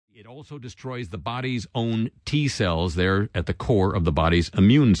It also destroys the body's own T cells. They're at the core of the body's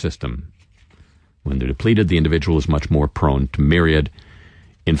immune system. When they're depleted, the individual is much more prone to myriad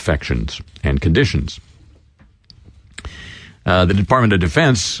infections and conditions. The Department of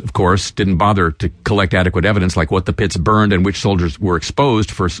Defense, of course, didn't bother to collect adequate evidence like what the pits burned and which soldiers were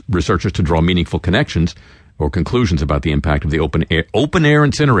exposed for researchers to draw meaningful connections or conclusions about the impact of the open air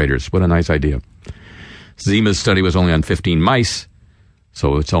incinerators. What a nice idea. Zima's study was only on 15 mice,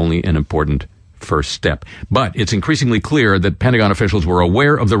 so it's only an important first step. But it's increasingly clear that Pentagon officials were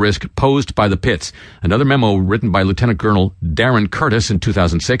aware of the risk posed by the pits. Another memo written by Lieutenant Colonel Darren Curtis in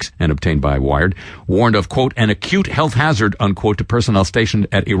 2006 and obtained by Wired warned of, quote, an acute health hazard, unquote, to personnel stationed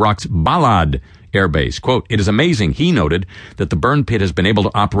at Iraq's Balad Air Base. Quote, it is amazing, he noted, that the burn pit has been able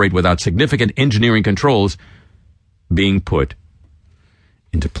to operate without significant engineering controls being put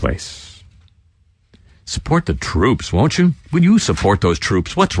into place. Support the troops, won't you? Will you support those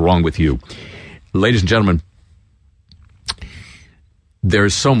troops? What's wrong with you? Ladies and gentlemen,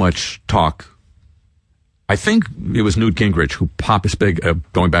 there's so much talk. I think it was Newt Gingrich who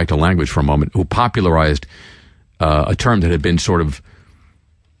going back to language for a moment, who popularized a term that had been sort of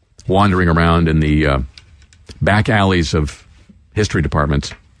wandering around in the back alleys of history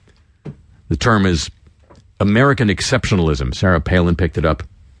departments. The term is American exceptionalism. Sarah Palin picked it up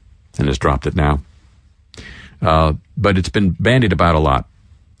and has dropped it now. But it's been bandied about a lot.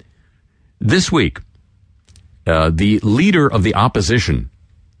 This week, the leader of the opposition,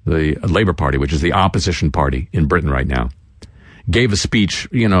 the Labour Party, which is the opposition party in Britain right now, gave a speech.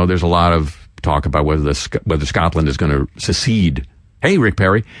 You know, there's a lot of talk about whether Scotland is going to secede. Hey, Rick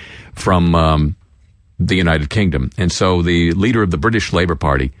Perry, from the United Kingdom. And so the leader of the British Labour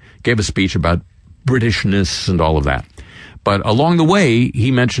Party gave a speech about Britishness and all of that. But along the way,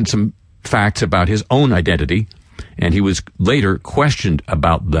 he mentioned some facts about his own identity, and he was later questioned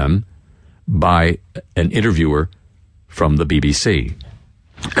about them by an interviewer from the BBC.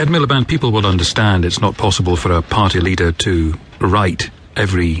 Ed Miliband, people will understand it's not possible for a party leader to write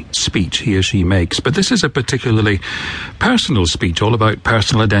every speech he or she makes, but this is a particularly personal speech, all about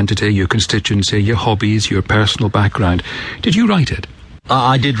personal identity, your constituency, your hobbies, your personal background. Did you write it?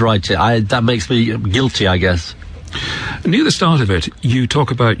 I did write it. That makes me guilty, I guess. Near the start of it, you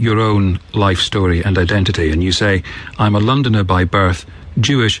talk about your own life story and identity, and you say, I'm a Londoner by birth,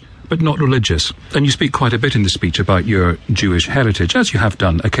 Jewish, but not religious. And you speak quite a bit in the speech about your Jewish heritage, as you have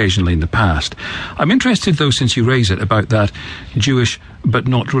done occasionally in the past. I'm interested, though, since you raise it, about that Jewish but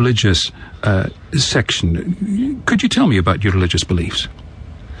not religious section. Could you tell me about your religious beliefs?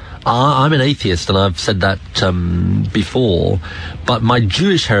 I'm an atheist, and I've said that before, but my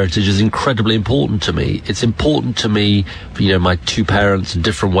Jewish heritage is incredibly important to me. It's important to me, my two parents in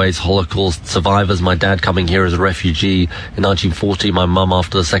different ways, Holocaust survivors, my dad coming here as a refugee in 1940, my mum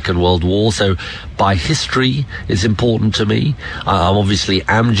after the Second World War. So by history, it's important to me. I obviously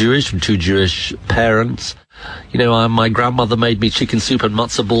am Jewish, from two Jewish parents. My grandmother made me chicken soup and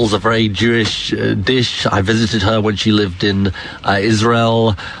matzah balls, a very Jewish dish. I visited her when she lived in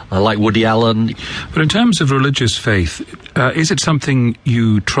Israel. I like Woody Allen. But in terms of religious faith, is it something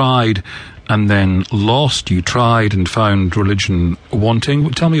you tried and then lost? You tried and found religion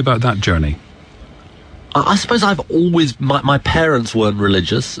wanting? Tell me about that journey. I suppose I've always, my parents weren't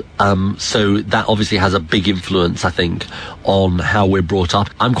religious, so that obviously has a big influence, I think, on how we're brought up.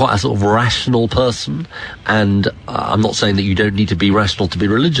 I'm quite a sort of rational person, and I'm not saying that you don't need to be rational to be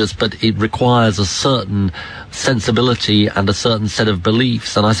religious, but it requires a certain sensibility and a certain set of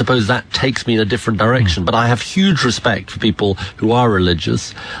beliefs, and I suppose that takes me in a different direction. But I have huge respect for people who are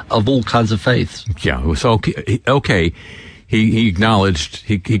religious, of all kinds of faiths. Yeah, so, okay. He acknowledged,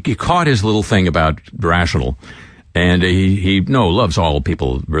 he caught his little thing about rational, and he loves all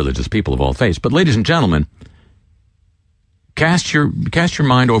people, religious people of all faiths. But ladies and gentlemen, cast your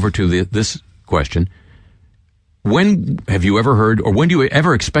mind over to this question. When have you ever heard, or when do you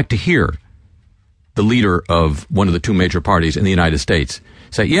ever expect to hear the leader of one of the two major parties in the United States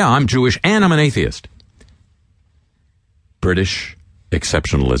say, yeah, I'm Jewish and I'm an atheist? British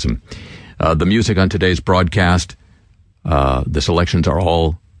exceptionalism. The music on today's broadcast, the selections are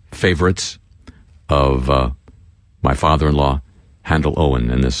all favorites of my father-in-law, Handel Owen,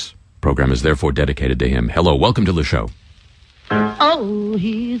 and this program is therefore dedicated to him. Hello, welcome to the show. Oh,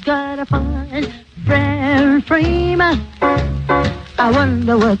 he's got a fine brown frame. I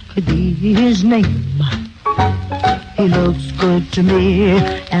wonder what could be his name. He looks good to me,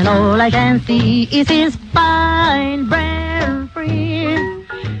 and all I can see is his fine brown frame.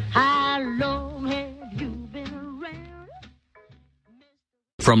 How long have you been around?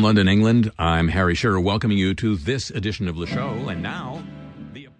 From London, England, I'm Harry Shearer, welcoming you to this edition of the show. And now,